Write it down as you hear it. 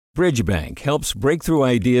Bridgebank helps breakthrough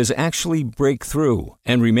ideas actually break through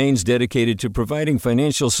and remains dedicated to providing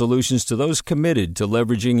financial solutions to those committed to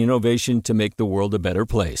leveraging innovation to make the world a better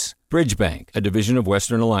place. Bridgebank, a division of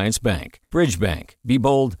Western Alliance Bank. Bridgebank. Be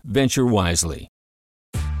bold, venture wisely.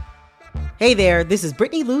 Hey there, this is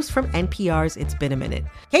Brittany Luce from NPR's It's Been a Minute.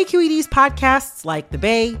 KQED's podcasts like The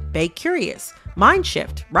Bay, Bay Curious, Mind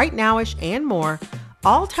Shift, Right Nowish, and more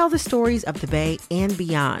all tell the stories of the Bay and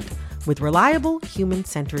beyond with reliable,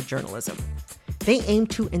 human-centered journalism. They aim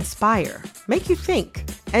to inspire, make you think,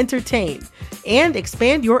 entertain, and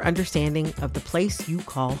expand your understanding of the place you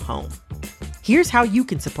call home. Here's how you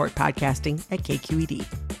can support podcasting at KQED.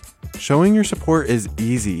 Showing your support is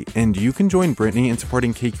easy, and you can join Brittany in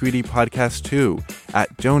supporting KQED Podcast too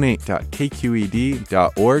at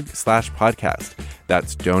donate.kqed.org/podcast.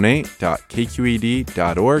 That's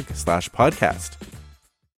donate.kqed.org/podcast.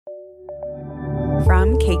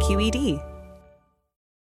 From KQED.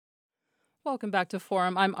 Welcome back to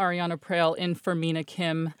Forum. I'm Ariana Prale in for Mina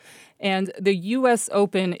Kim. And the U.S.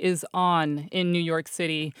 Open is on in New York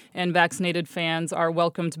City, and vaccinated fans are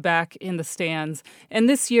welcomed back in the stands. And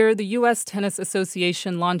this year, the U.S. Tennis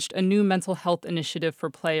Association launched a new mental health initiative for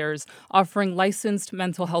players, offering licensed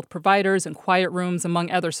mental health providers and quiet rooms, among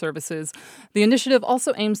other services. The initiative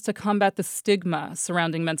also aims to combat the stigma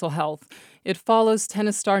surrounding mental health. It follows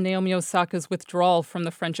tennis star Naomi Osaka's withdrawal from the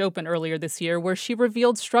French Open earlier this year, where she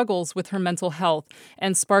revealed struggles with her mental health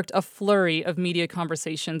and sparked a flurry of media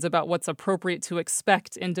conversations about what's appropriate to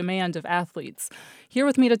expect and demand of athletes. Here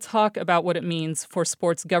with me to talk about what it means for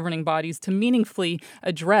sports governing bodies to meaningfully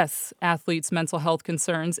address athletes' mental health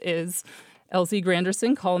concerns is Elsie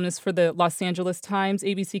Granderson, columnist for the Los Angeles Times,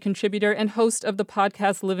 ABC contributor, and host of the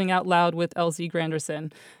podcast Living Out Loud with Elsie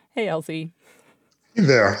Granderson. Hey, Elsie. Hey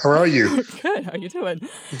there. How are you? Good. How are you doing?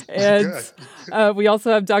 And we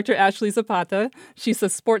also have Dr. Ashley Zapata. She's a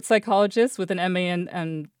sports psychologist with an MA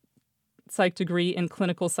and psych degree in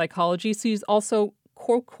clinical psychology. She's also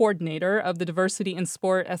co-coordinator of the Diversity in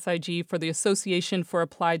Sport SIG for the Association for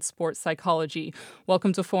Applied Sports Psychology.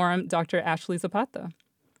 Welcome to Forum, Dr. Ashley Zapata.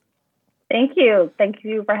 Thank you. Thank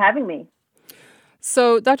you for having me.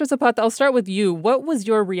 So, Dr. Zapata, I'll start with you. What was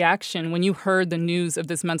your reaction when you heard the news of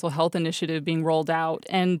this mental health initiative being rolled out?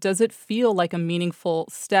 And does it feel like a meaningful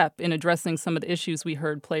step in addressing some of the issues we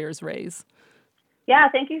heard players raise? Yeah,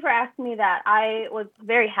 thank you for asking me that. I was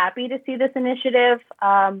very happy to see this initiative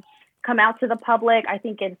come out to the public. I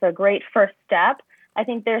think it's a great first step. I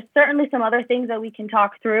think there's certainly some other things that we can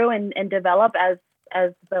talk through and develop as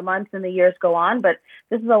the months and the years go on. But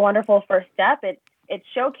this is a wonderful first step. It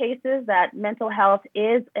showcases that mental health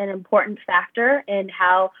is an important factor in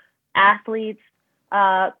how athletes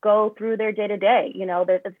go through their day-to-day. You know,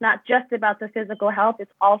 it's not just about the physical health,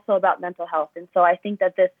 it's also about mental health. And so I think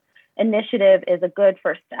that this initiative is a good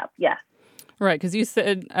first step, yes. Right, because you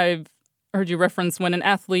said, I've heard you reference when an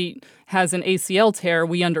athlete has an ACL tear,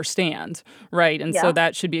 we understand, right? And so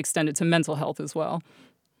that should be extended to mental health as well.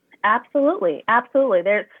 Absolutely. Absolutely.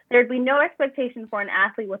 There'd be no expectation for an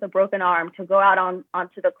athlete with a broken arm to go out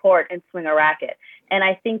onto the court and swing a racket. And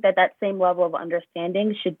I think that same level of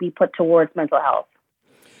understanding should be put towards mental health.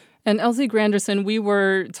 And Elsie Granderson, we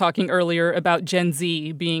were talking earlier about Gen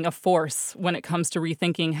Z being a force when it comes to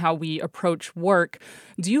rethinking how we approach work.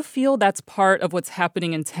 Do you feel that's part of what's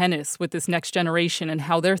happening in tennis with this next generation and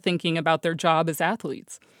how they're thinking about their job as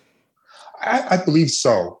athletes? I believe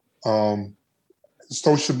so.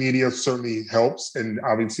 Social media certainly helps, and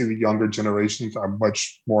obviously the younger generations are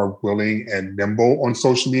much more willing and nimble on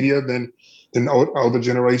social media than older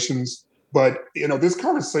generations. But, you know, this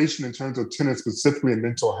conversation in terms of tennis specifically and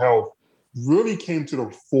mental health really came to the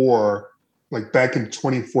fore like back in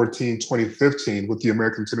 2014, 2015 with the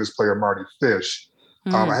American tennis player Mardy Fish.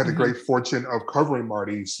 I had the great fortune of covering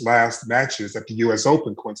Marty's last matches at the U.S.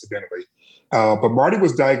 Open, coincidentally. But Mardy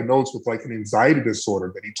was diagnosed with like an anxiety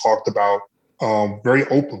disorder that he talked about very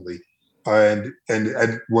openly, and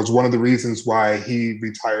was one of the reasons why he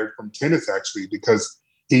retired from tennis, actually, because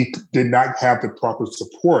he did not have the proper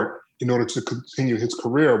support in order to continue his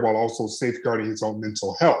career while also safeguarding his own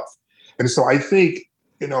mental health. And so I think,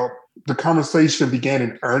 you know, the conversation began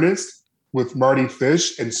in earnest with Mardy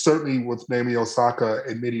Fish, and certainly with Naomi Osaka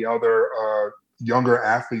and many other younger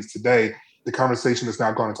athletes today. The conversation has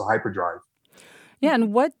now gone into hyperdrive. Yeah,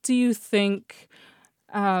 and what do you think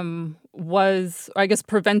was, I guess,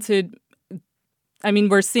 prevented? I mean,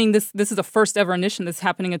 we're seeing this is a first ever initiative that's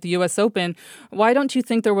happening at the U.S. Open. Why don't you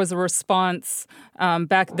think there was a response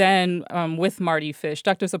back then with Mardy Fish?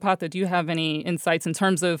 Dr. Zapata, do you have any insights in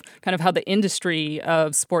terms of kind of how the industry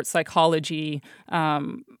of sports psychology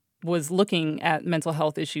was looking at mental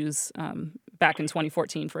health issues back in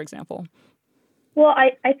 2014, for example? Well,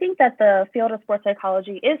 I think that the field of sports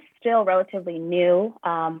psychology is still relatively new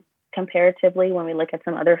comparatively when we look at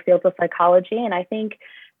some other fields of psychology. And I think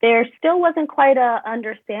there still wasn't quite a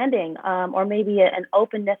understanding or maybe an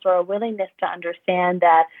openness or a willingness to understand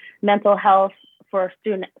that mental health for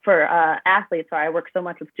athletes, sorry, I work so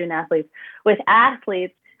much with student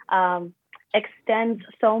athletes, extends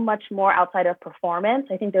so much more outside of performance.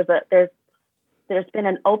 I think there's been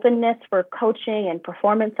an openness for coaching and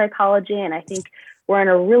performance psychology. And I think we're in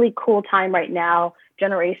a really cool time right now,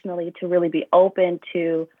 generationally, to really be open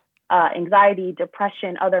to anxiety,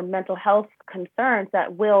 depression, other mental health concerns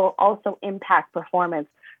that will also impact performance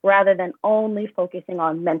rather than only focusing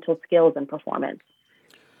on mental skills and performance.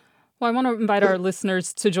 Well, I want to invite our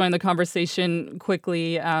listeners to join the conversation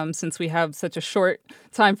quickly since we have such a short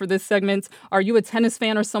time for this segment. Are you a tennis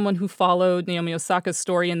fan or someone who followed Naomi Osaka's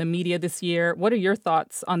story in the media this year? What are your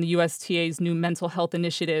thoughts on the USTA's new mental health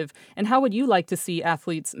initiative? And how would you like to see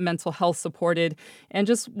athletes' mental health supported? And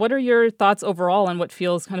just what are your thoughts overall on what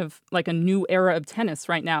feels kind of like a new era of tennis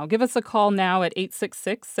right now? Give us a call now at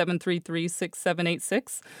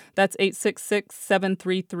 866-733-6786. That's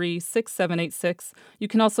 866-733-6786. You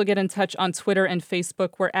can also get in touch on Twitter and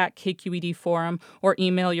Facebook. We're at KQED Forum, or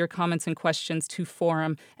email your comments and questions to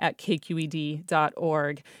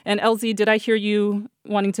forum@kqed.org. And LZ, did I hear you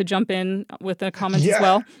wanting to jump in with a comment as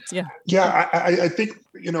well? Yeah. I think,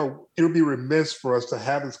 it would be remiss for us to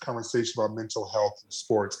have this conversation about mental health in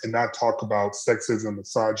sports and not talk about sexism,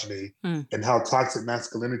 misogyny, and how toxic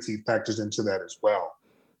masculinity factors into that as well.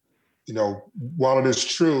 While it is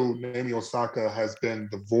true, Naomi Osaka has been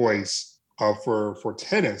the voice for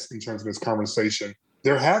tennis in terms of this conversation,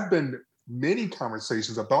 there have been many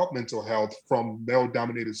conversations about mental health from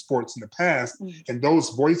male-dominated sports in the past, and those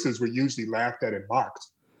voices were usually laughed at and mocked.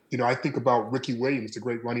 I think about Ricky Williams, the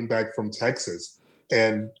great running back from Texas,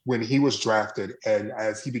 and when he was drafted, and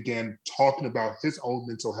as he began talking about his own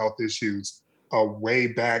mental health issues way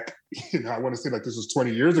back, I want to say like this was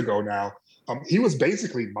 20 years ago now, he was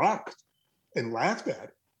basically mocked and laughed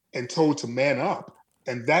at and told to man up.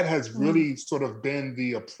 And that has really sort of been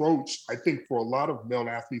the approach, I think, for a lot of male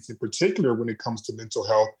athletes in particular when it comes to mental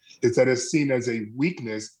health, is that it's seen as a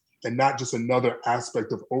weakness and not just another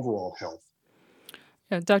aspect of overall health.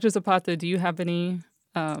 Yeah, Dr. Zapata, do you have any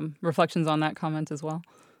reflections on that comment as well?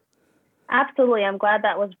 Absolutely. I'm glad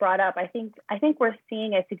that was brought up. I think we're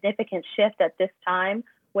seeing a significant shift at this time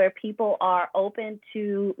where people are open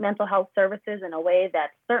to mental health services in a way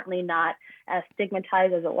that's certainly not as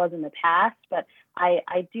stigmatized as it was in the past. But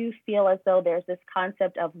I do feel as though there's this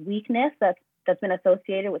concept of weakness that's been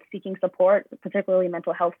associated with seeking support, particularly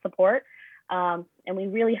mental health support. And we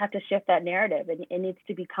really have to shift that narrative. It needs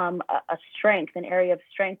to become a strength, an area of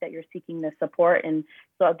strength that you're seeking the support. And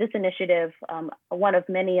so this initiative, one of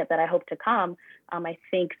many that I hope to come, I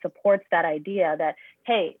think supports that idea that,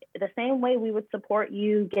 hey, the same way we would support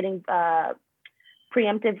you getting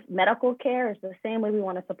preemptive medical care is the same way we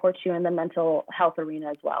want to support you in the mental health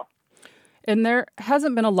arena as well. And there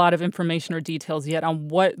hasn't been a lot of information or details yet on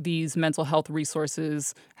what these mental health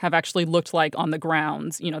resources have actually looked like on the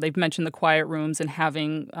ground. They've mentioned the quiet rooms and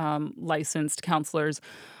having licensed counselors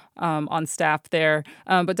on staff there.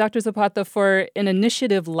 But Dr. Zapata, for an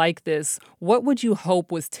initiative like this, what would you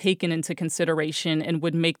hope was taken into consideration and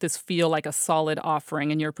would make this feel like a solid offering,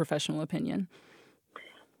 in your professional opinion?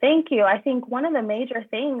 Thank you. I think one of the major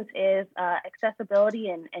things is accessibility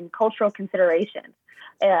and cultural considerations.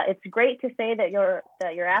 It's great to say that your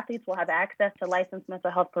athletes will have access to licensed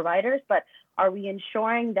mental health providers, but are we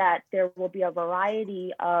ensuring that there will be a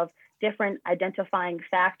variety of different identifying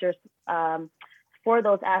factors for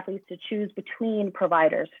those athletes to choose between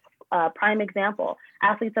providers? Prime example,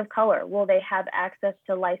 athletes of color, will they have access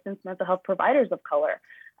to licensed mental health providers of color?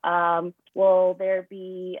 Will there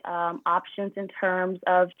be options in terms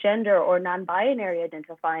of gender or non-binary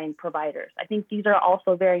identifying providers? I think these are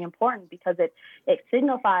also very important because it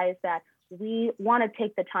signifies that we want to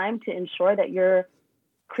take the time to ensure that you're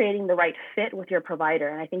creating the right fit with your provider.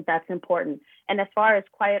 And I think that's important. And as far as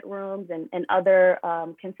quiet rooms and other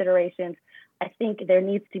considerations, I think there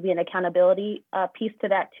needs to be an accountability piece to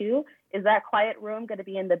that too. Is that quiet room going to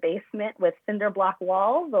be in the basement with cinder block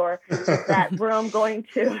walls, or is that room going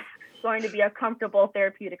to be a comfortable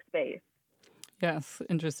therapeutic space? Yes,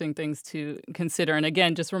 interesting things to consider. And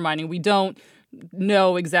again, just reminding, we don't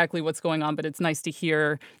know exactly what's going on, but it's nice to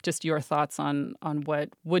hear just your thoughts on what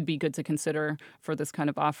would be good to consider for this kind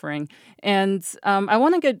of offering. And I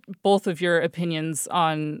want to get both of your opinions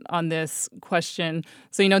on this question.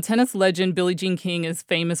 So, tennis legend Billie Jean King is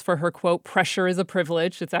famous for her quote, "Pressure is a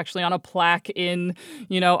privilege." It's actually on a plaque in,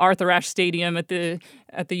 Arthur Ashe Stadium at the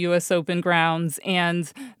U.S. Open grounds.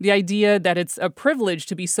 And the idea that it's a privilege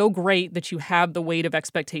to be so great that you have the weight of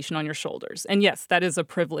expectation on your shoulders. And yes, that is a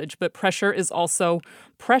privilege, but pressure is also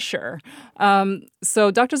pressure.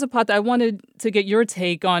 So Dr. Zapata, I wanted to get your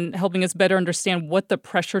take on helping us better understand what the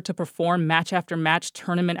pressure to perform match after match,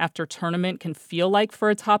 tournament after tournament can feel like for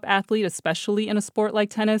a top athlete, especially in a sport like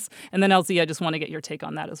tennis. And then LZ, I just want to get your take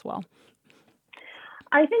on that as well.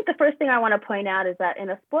 I think the first thing I want to point out is that in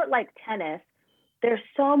a sport like tennis, there's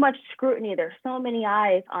so much scrutiny. There's so many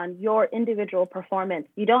eyes on your individual performance.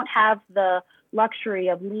 You don't have the luxury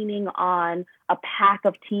of leaning on a pack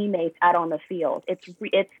of teammates out on the field.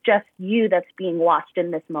 It's just you that's being watched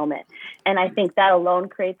in this moment. And I think that alone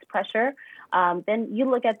creates pressure. Then you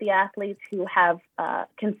look at the athletes who have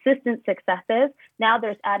consistent successes. Now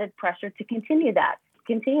there's added pressure to continue that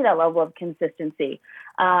level of consistency.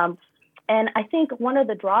 And I think one of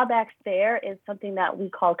the drawbacks there is something that we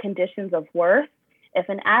call conditions of worth. If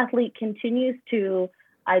an athlete continues to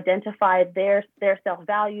identify their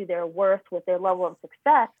self-value, their worth with their level of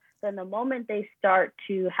success, then the moment they start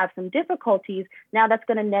to have some difficulties, now that's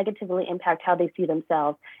going to negatively impact how they see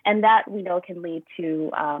themselves. And that we know can lead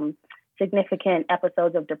to significant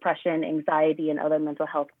episodes of depression, anxiety, and other mental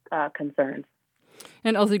health concerns.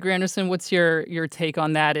 And Elsie Granderson, what's your take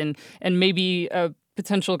on that and maybe a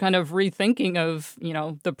potential kind of rethinking of,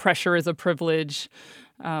 the pressure is a privilege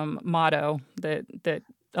motto that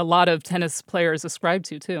a lot of tennis players ascribe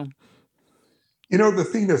to too? The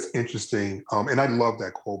thing that's interesting, and I love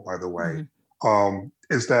that quote, by the way,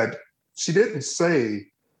 is that she didn't say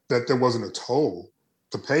that there wasn't a toll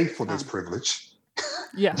to pay for this privilege.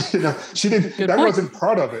 Yeah. She didn't, that wasn't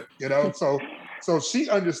part of it, so she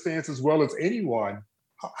understands as well as anyone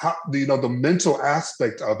how the mental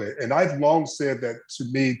aspect of it. And I've long said that to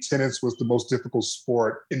me, tennis was the most difficult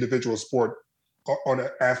individual sport on an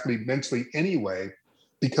athlete mentally anyway,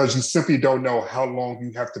 because you simply don't know how long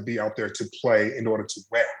you have to be out there to play in order to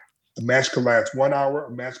win. A match could last 1 hour,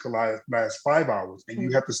 a match could last 5 hours, and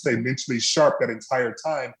you have to stay mentally sharp that entire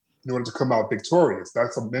time in order to come out victorious.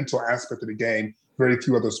 That's a mental aspect of the game very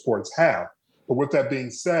few other sports have. But with that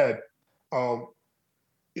being said,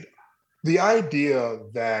 the idea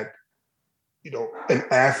that an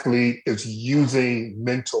athlete is using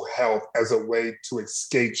mental health as a way to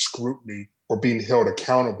escape scrutiny or being held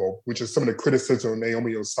accountable, which is some of the criticism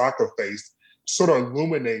Naomi Osaka faced, sort of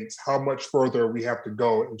illuminates how much further we have to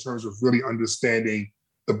go in terms of really understanding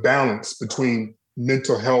the balance between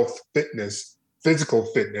mental health fitness, physical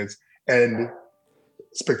fitness, and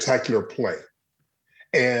spectacular play.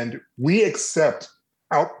 And we accept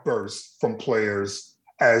outbursts from players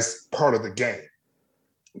as part of the game.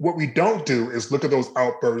 What we don't do is look at those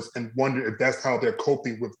outbursts and wonder if that's how they're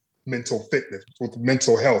coping with mental fitness, with the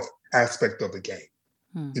mental health aspect of the game.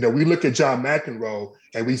 We look at John McEnroe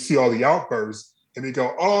and we see all the outbursts and we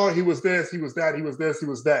go, oh, he was this, he was that, he was this, he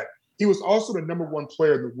was that. He was also the number one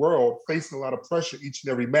player in the world, facing a lot of pressure each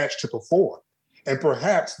and every match to perform. And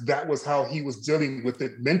perhaps that was how he was dealing with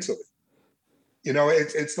it mentally.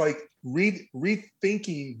 It's like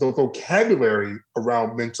rethinking the vocabulary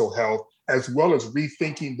around mental health, as well as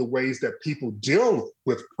rethinking the ways that people deal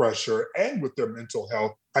with pressure and with their mental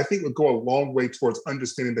health, I think would go a long way towards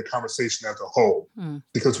understanding the conversation as a whole.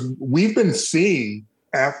 Because we've been seeing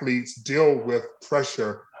athletes deal with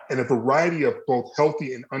pressure in a variety of both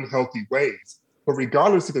healthy and unhealthy ways. But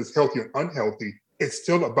regardless if it's healthy or unhealthy, it's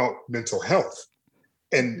still about mental health.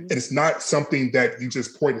 And it's not something that you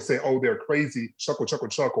just point and say, oh, they're crazy, chuckle, chuckle,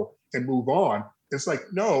 chuckle, and move on. It's like,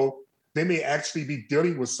 no, they may actually be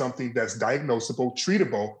dealing with something that's diagnosable,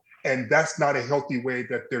 treatable, and that's not a healthy way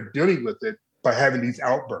that they're dealing with it by having these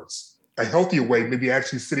outbursts. A healthier way, maybe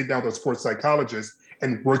actually sitting down with a sports psychologist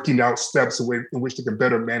and working out steps in which they can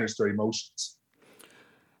better manage their emotions.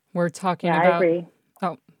 We're talking I agree.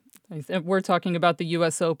 We're talking about the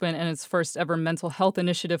U.S. Open and its first ever mental health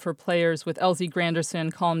initiative for players with Elsie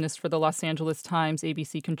Granderson, columnist for the Los Angeles Times,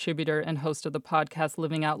 ABC contributor, and host of the podcast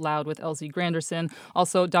Living Out Loud with Elsie Granderson.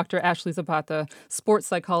 Also, Dr. Ashley Zapata, sports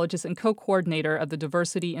psychologist and co-coordinator of the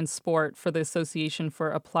Diversity in Sport for the Association for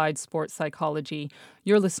Applied Sports Psychology.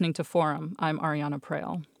 You're listening to Forum. I'm Ariana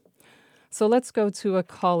Proehl. So let's go to a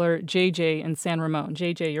caller, JJ in San Ramon.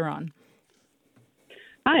 JJ, you're on.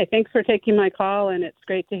 Hi, thanks for taking my call, and it's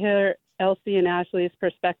great to hear Elsie and Ashley's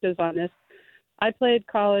perspectives on this. I played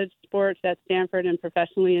college sports at Stanford and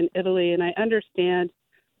professionally in Italy, and I understand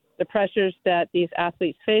the pressures that these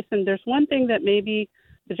athletes face. And there's one thing that maybe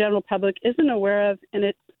the general public isn't aware of, and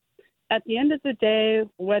it's at the end of the day,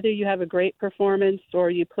 whether you have a great performance or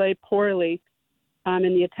you play poorly, and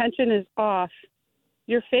the attention is off,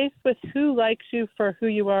 you're faced with who likes you for who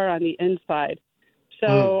you are on the inside.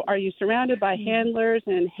 So are you surrounded by handlers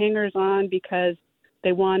and hangers-on because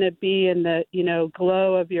they want to be in the,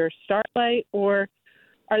 glow of your starlight, or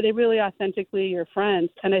are they really authentically your friends?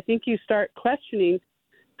 And I think you start questioning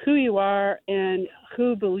who you are and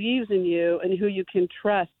who believes in you and who you can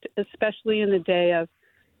trust, especially in the day of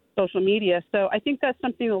social media. So I think that's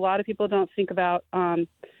something a lot of people don't think about.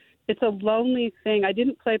 It's a lonely thing. I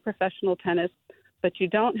didn't play professional tennis, but you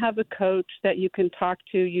don't have a coach that you can talk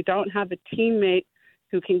to. You don't have a teammate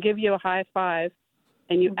who can give you a high five.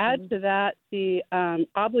 And you add to that the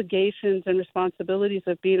obligations and responsibilities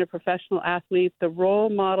of being a professional athlete, the role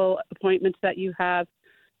model appointments that you have,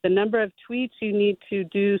 the number of tweets you need to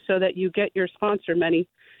do so that you get your sponsor money.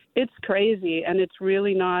 It's crazy, and it's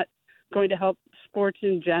really not going to help sports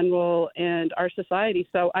in general and our society.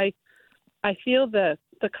 So I feel the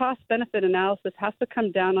cost-benefit analysis has to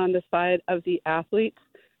come down on the side of the athletes.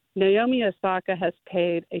 Naomi Osaka has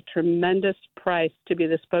paid a tremendous price to be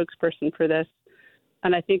the spokesperson for this.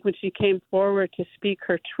 And I think when she came forward to speak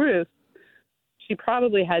her truth, she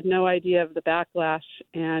probably had no idea of the backlash,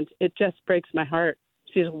 and it just breaks my heart.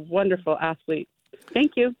 She's a wonderful athlete.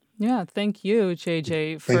 Thank you. Yeah, thank you,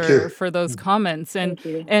 JJ, for those comments. And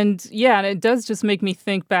it does just make me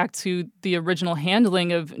think back to the original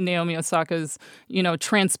handling of Naomi Osaka's,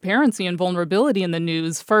 transparency and vulnerability in the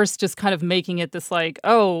news. First, just kind of making it this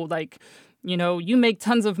you make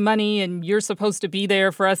tons of money and you're supposed to be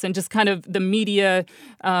there for us, and just kind of the media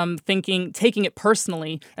taking it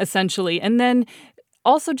personally, essentially. And then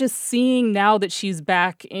also just seeing now that she's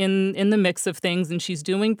back in the mix of things and she's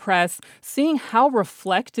doing press, seeing how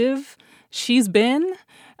reflective she's been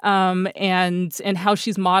and how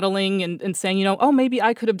she's modeling and saying, maybe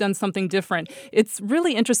I could have done something different. It's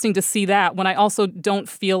really interesting to see that when I also don't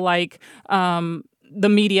feel like the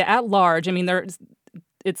media at large, I mean,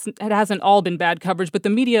 it hasn't all been bad coverage, but the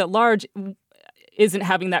media at large isn't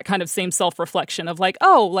having that kind of same self-reflection of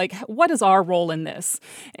what is our role in this?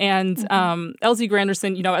 And Elsie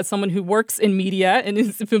Granderson, as someone who works in media and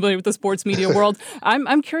is familiar with the sports media world,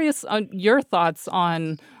 I'm curious on your thoughts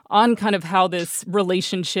on kind of how this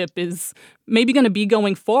relationship is maybe going to be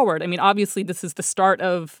going forward. I mean, obviously, this is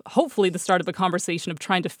hopefully the start of a conversation of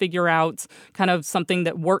trying to figure out kind of something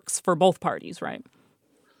that works for both parties, right?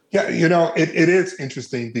 Yeah, it is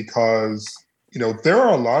interesting because there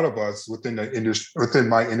are a lot of us within the industry, within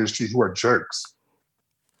my industry, who are jerks,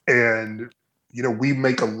 and we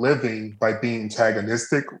make a living by being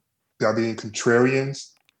antagonistic, by being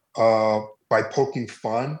contrarians, by poking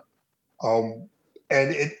fun, and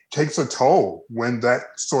it takes a toll when that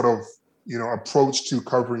sort of approach to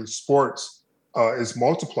covering sports is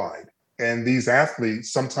multiplied. And these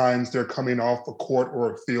athletes, sometimes they're coming off a court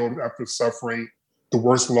or a field after suffering the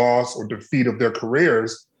worst loss or defeat of their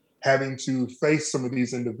careers, having to face some of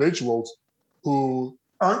these individuals who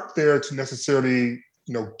aren't there to necessarily,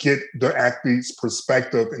 get the athlete's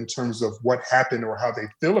perspective in terms of what happened or how they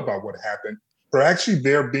feel about what happened. They're actually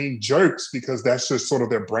there being jerks because that's just sort of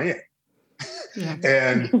their brand. Yeah.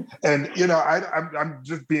 and I'm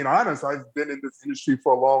just being honest. I've been in this industry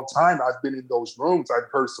for a long time. I've been in those rooms. I've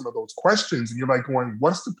heard some of those questions, and you're like going,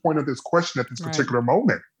 "What's the point of this question at this particular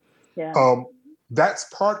moment?" Yeah. That's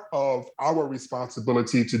part of our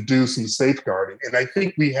responsibility to do some safeguarding. And I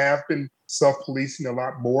think we have been self-policing a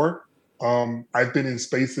lot more. I've been in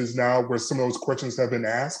spaces now where some of those questions have been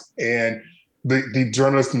asked, and the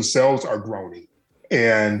journalists themselves are groaning.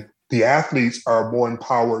 And the athletes are more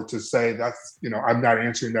empowered to say, I'm not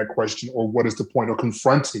answering that question, or what is the point of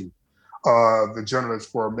confronting the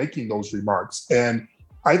journalists for making those remarks. And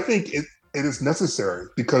I think it is necessary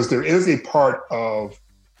because there is a part of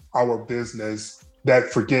our business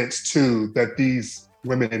that forgets too that these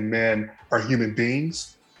women and men are human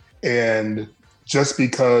beings, and just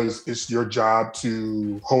because it's your job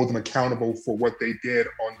to hold them accountable for what they did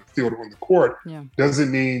on the field or on the court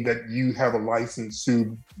doesn't mean that you have a license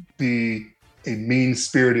to be a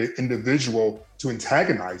mean-spirited individual to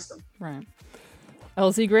antagonize them. Right.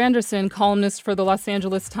 Elsie Granderson, columnist for the Los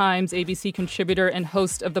Angeles Times, ABC contributor, and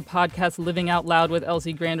host of the podcast Living Out Loud with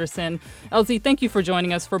Elsie Granderson. Elsie, thank you for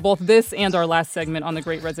joining us for both this and our last segment on the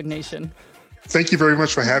Great Resignation. Thank you very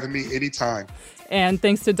much for having me anytime. And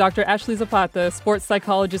thanks to Dr. Ashley Zapata, sports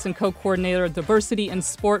psychologist and co-coordinator of diversity and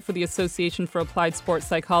sport for the Association for Applied Sports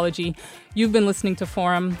Psychology. You've been listening to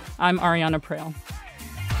Forum. I'm Ariana Prale.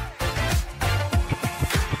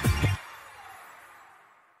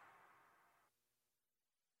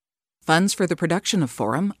 Funds for the production of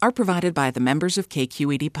Forum are provided by the members of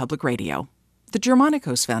KQED Public Radio, the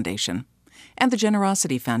Germanicos Foundation, and the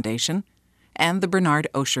Generosity Foundation, and the Bernard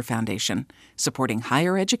Osher Foundation, supporting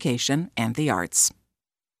higher education and the arts.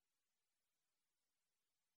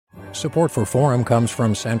 Support for Forum comes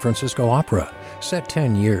from San Francisco Opera. Set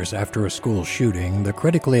 10 years after a school shooting, the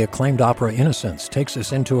critically acclaimed opera Innocence takes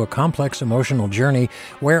us into a complex emotional journey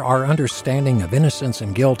where our understanding of innocence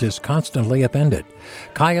and guilt is constantly upended.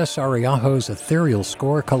 Kaya Sariaho's ethereal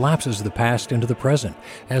score collapses the past into the present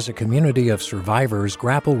as a community of survivors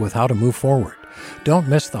grapple with how to move forward. Don't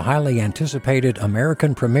miss the highly anticipated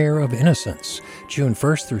American premiere of Innocence, June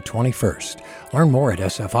 1st through 21st. Learn more at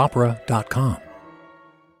sfopera.com.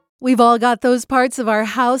 We've all got those parts of our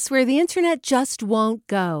house where the internet just won't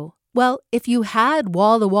go. Well, if you had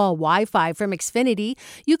wall-to-wall Wi-Fi from Xfinity,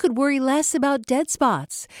 you could worry less about dead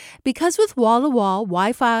spots. Because with wall-to-wall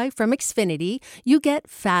Wi-Fi from Xfinity, you get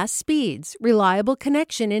fast speeds, reliable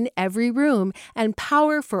connection in every room, and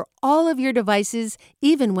power for all of your devices,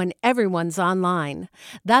 even when everyone's online.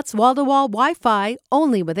 That's wall-to-wall Wi-Fi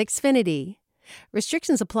only with Xfinity.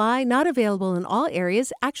 Restrictions apply, not available in all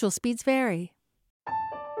areas. Actual speeds vary.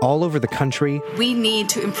 All over the country, we need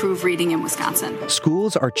to improve reading in Wisconsin.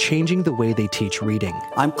 Schools are changing the way they teach reading.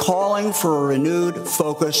 I'm calling for a renewed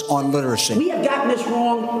focus on literacy. We have gotten this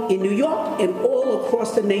wrong in New York and all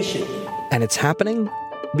across the nation. And it's happening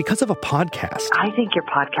because of a podcast. I think your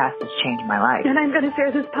podcast has changed my life. And I'm going to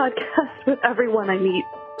share this podcast with everyone I meet.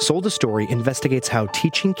 Sold a Story investigates how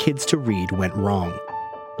teaching kids to read went wrong.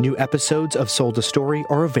 New episodes of Sold a Story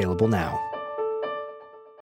are available now.